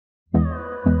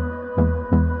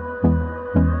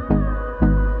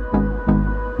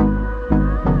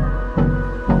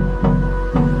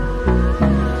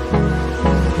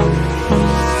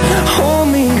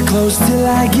close till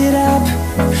I get up.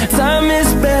 Time is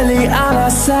barely on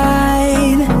our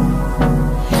side.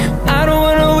 I don't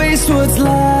wanna waste what's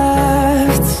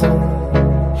left.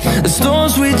 The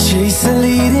storms we chase are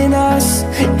leading us,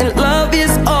 and love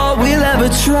is all we'll ever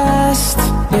trust.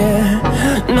 Yeah,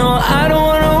 no, I don't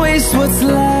wanna waste what's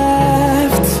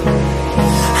left.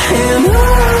 And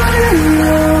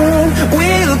on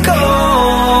we'll go,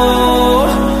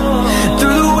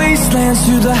 through the wastelands,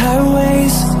 through the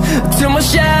highways, till my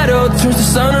shadow turns to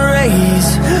sun rays.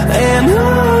 And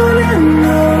on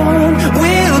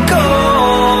we'll go,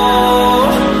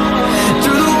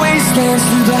 through the wastelands,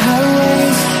 through the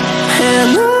highways,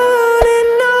 and on we'll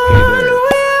go.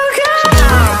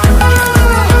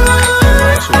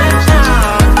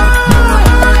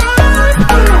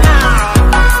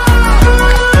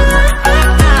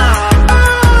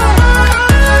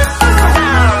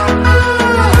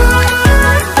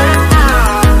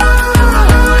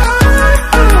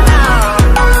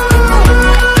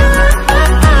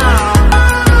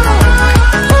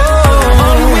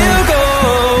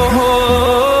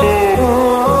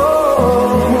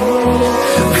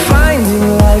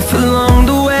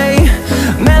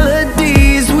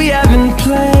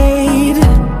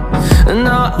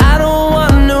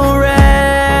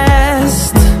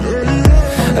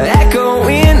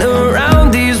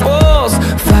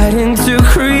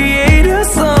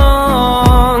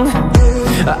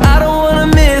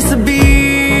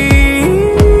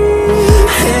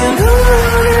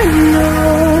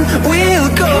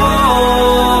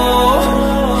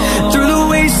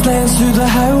 Through the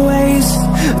highways,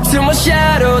 till my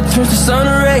shadow turns to sun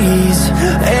rays.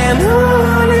 And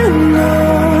on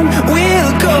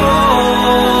we'll go,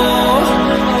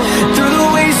 through the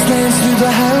wastelands, through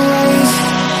the highways,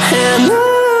 and on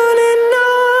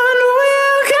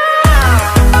we'll go.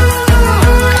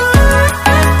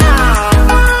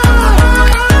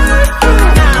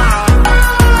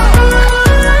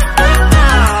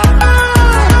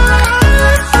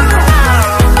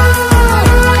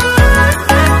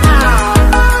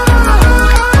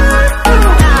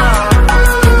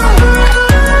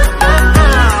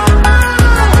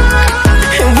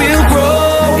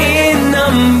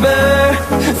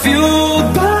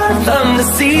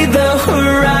 See the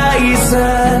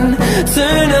horizon,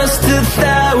 turn us to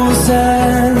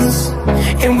thousands,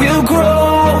 and we'll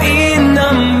grow in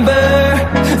number,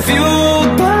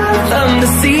 fueled by them to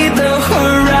see the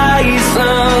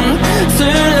horizon,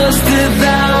 turn us to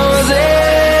thousands.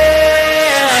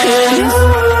 And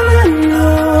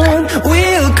on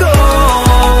we'll go,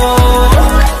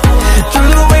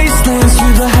 through the wastelands,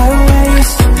 through the highways,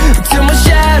 till my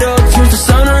shadow turns to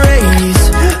sun rays.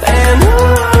 And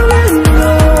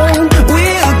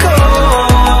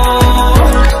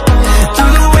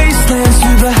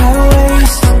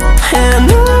and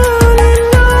on we'll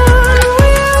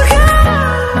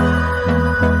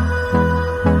go.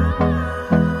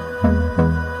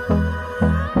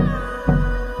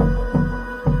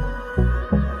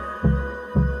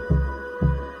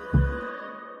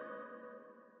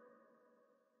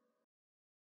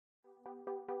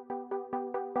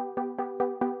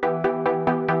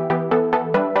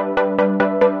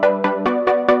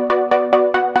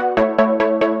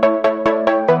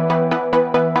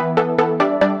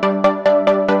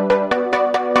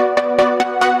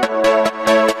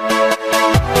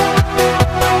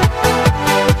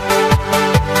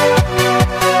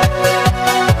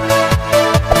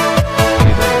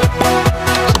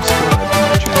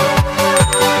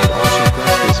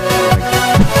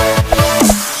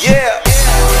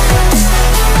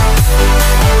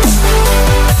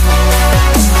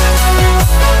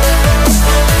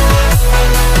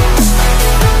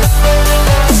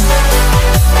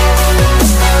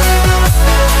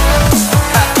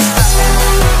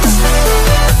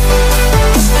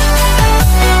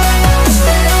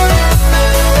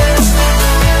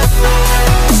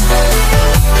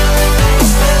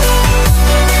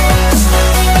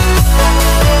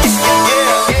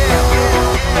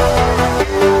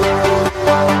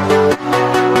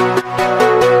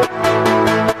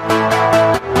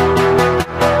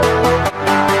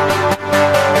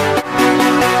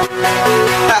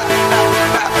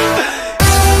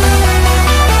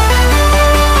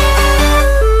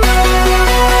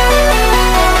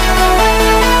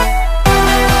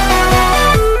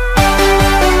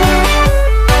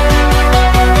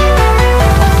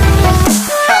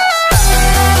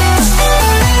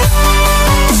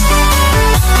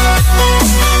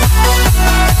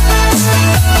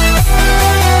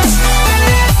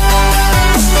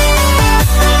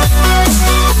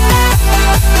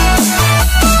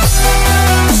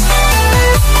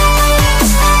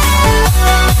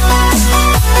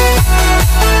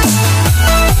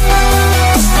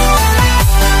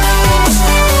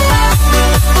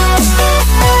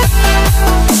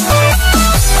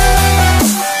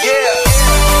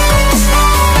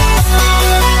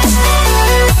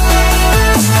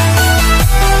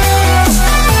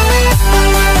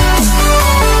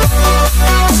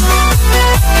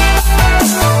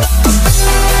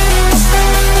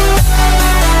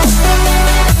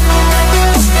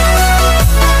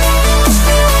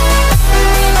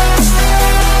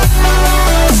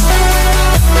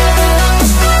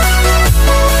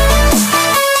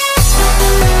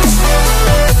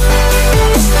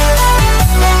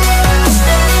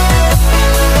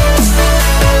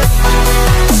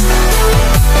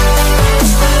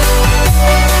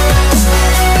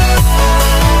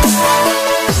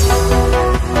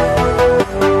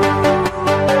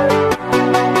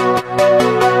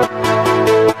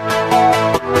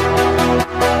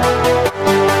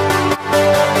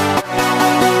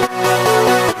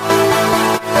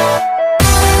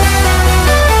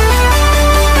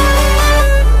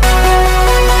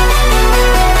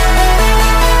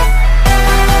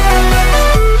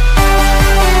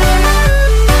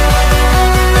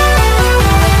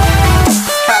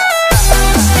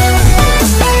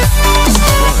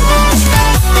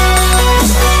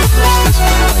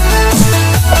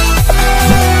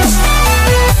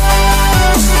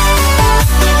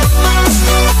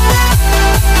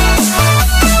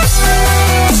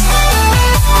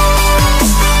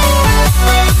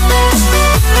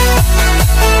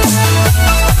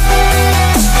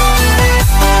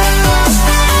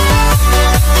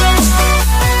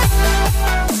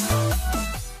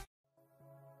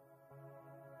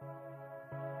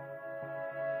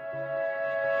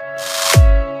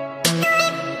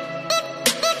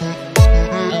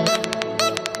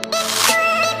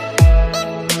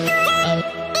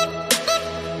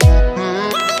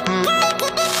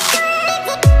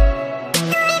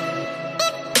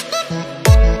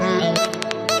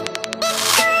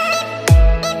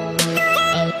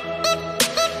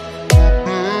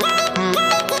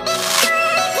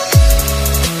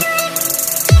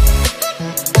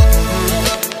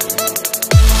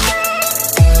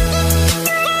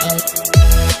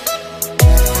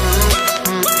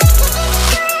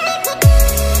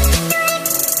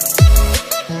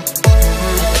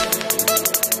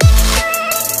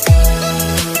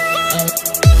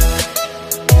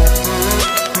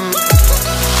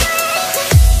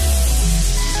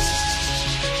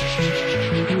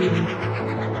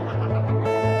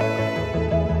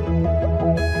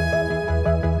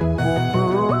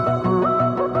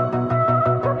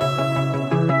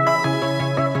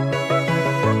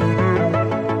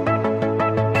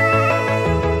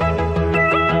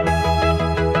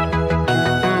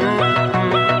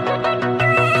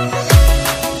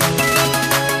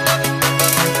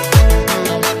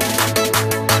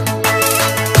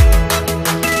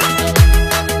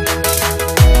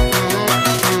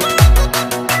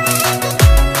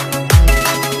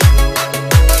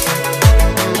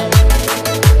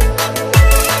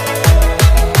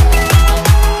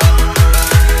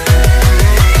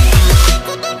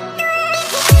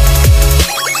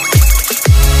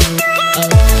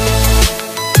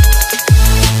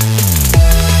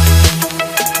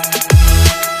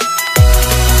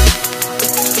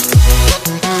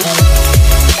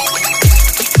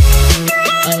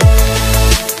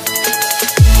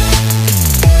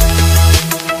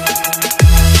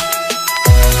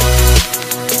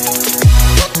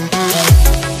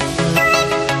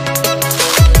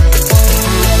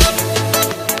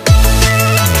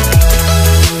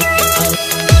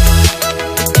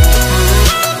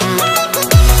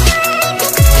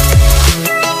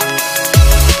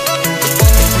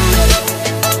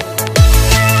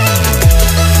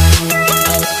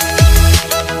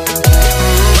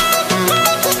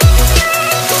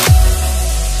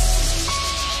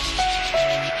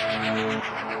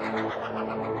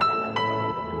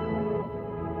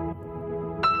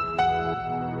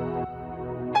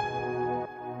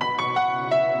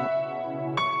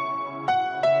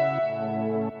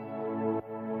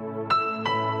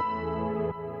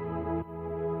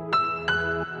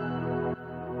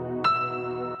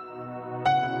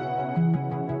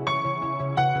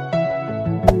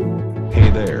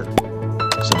 there.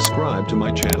 Subscribe to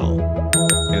my channel.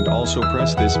 And also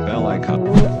press this bell icon.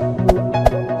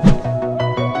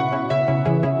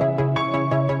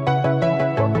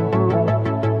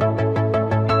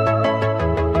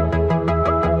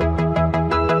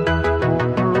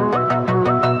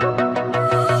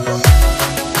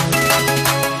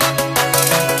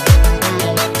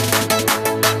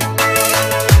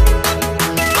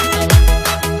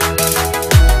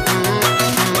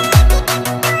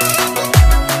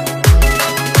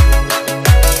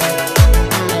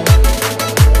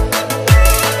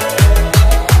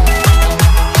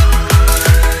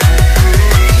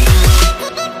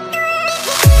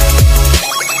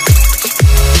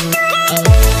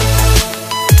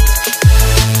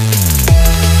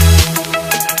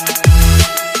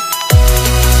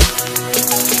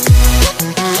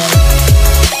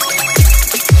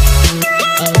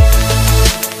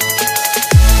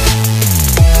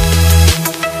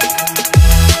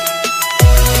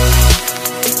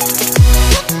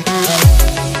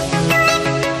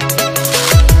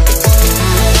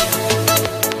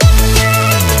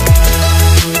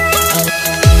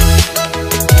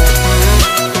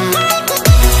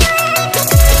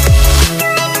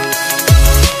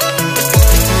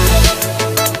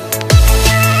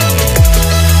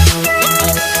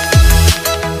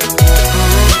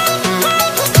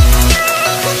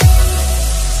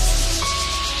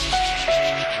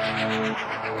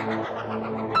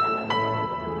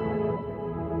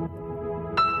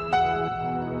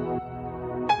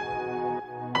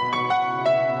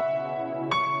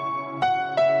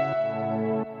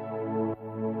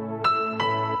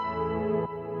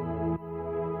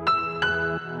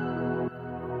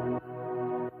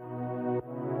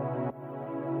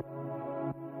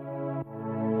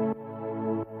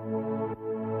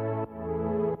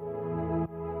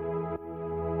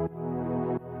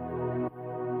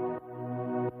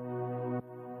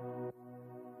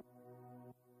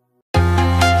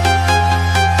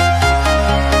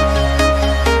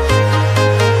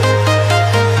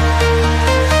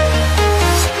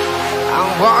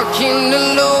 Walking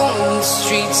alone, the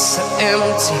streets are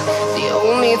empty. The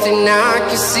only thing I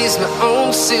can see is my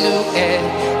own silhouette.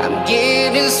 I'm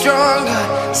getting stronger,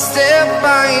 step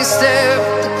by step.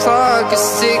 The clock is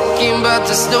ticking, but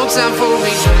there's no time for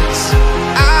regrets.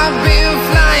 I've been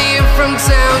flying from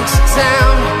town to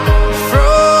town,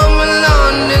 from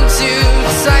London to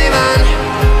Taiwan.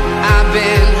 I've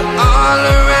been all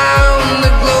around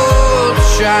the globe,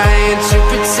 trying to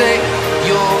protect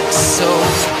your soul.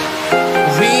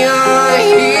 We are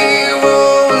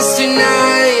heroes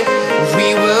tonight.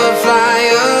 We will fly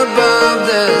above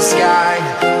the sky.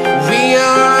 We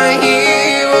are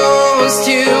heroes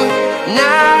tonight.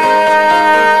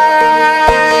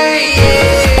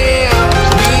 Yeah.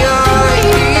 We are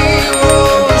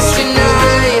heroes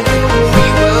tonight. We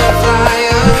will fly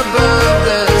above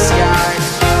the sky.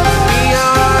 We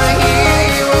are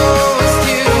heroes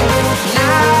tonight.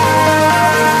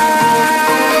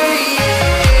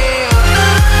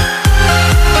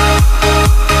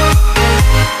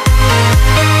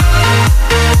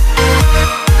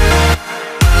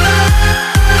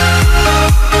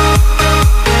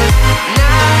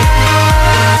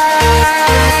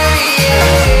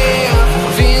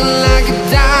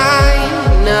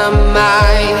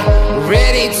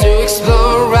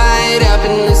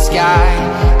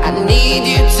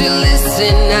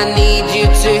 I need you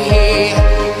to hear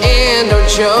and don't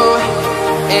show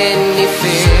any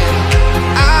fear.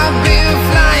 I've been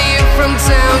flying from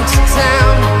town to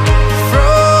town,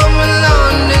 from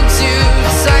London to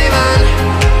Taiwan.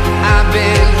 I've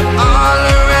been all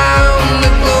around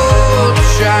the globe,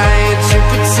 trying to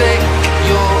protect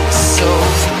your soul.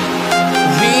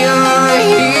 We are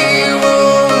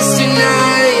heroes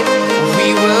tonight. We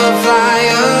will fly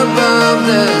above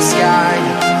the sky.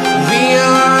 We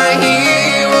are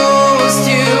heroes.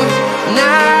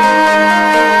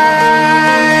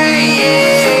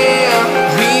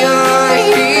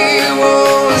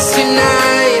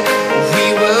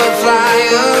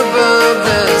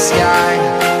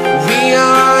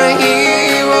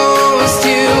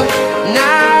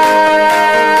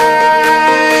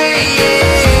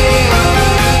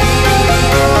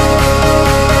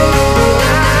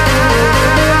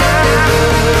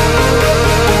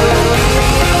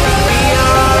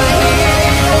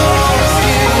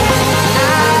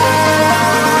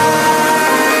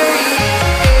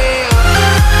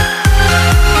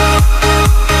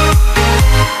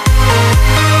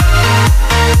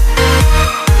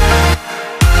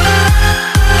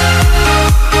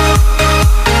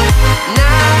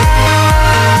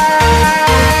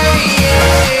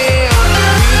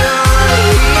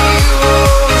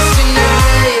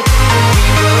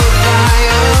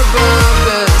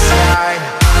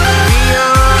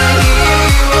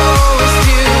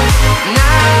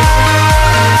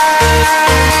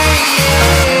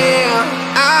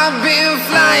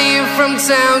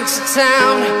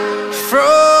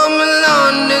 from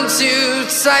London to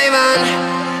Taiwan,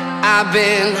 I've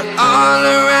been all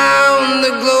around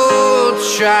the globe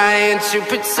trying to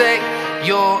protect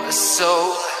your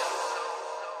soul.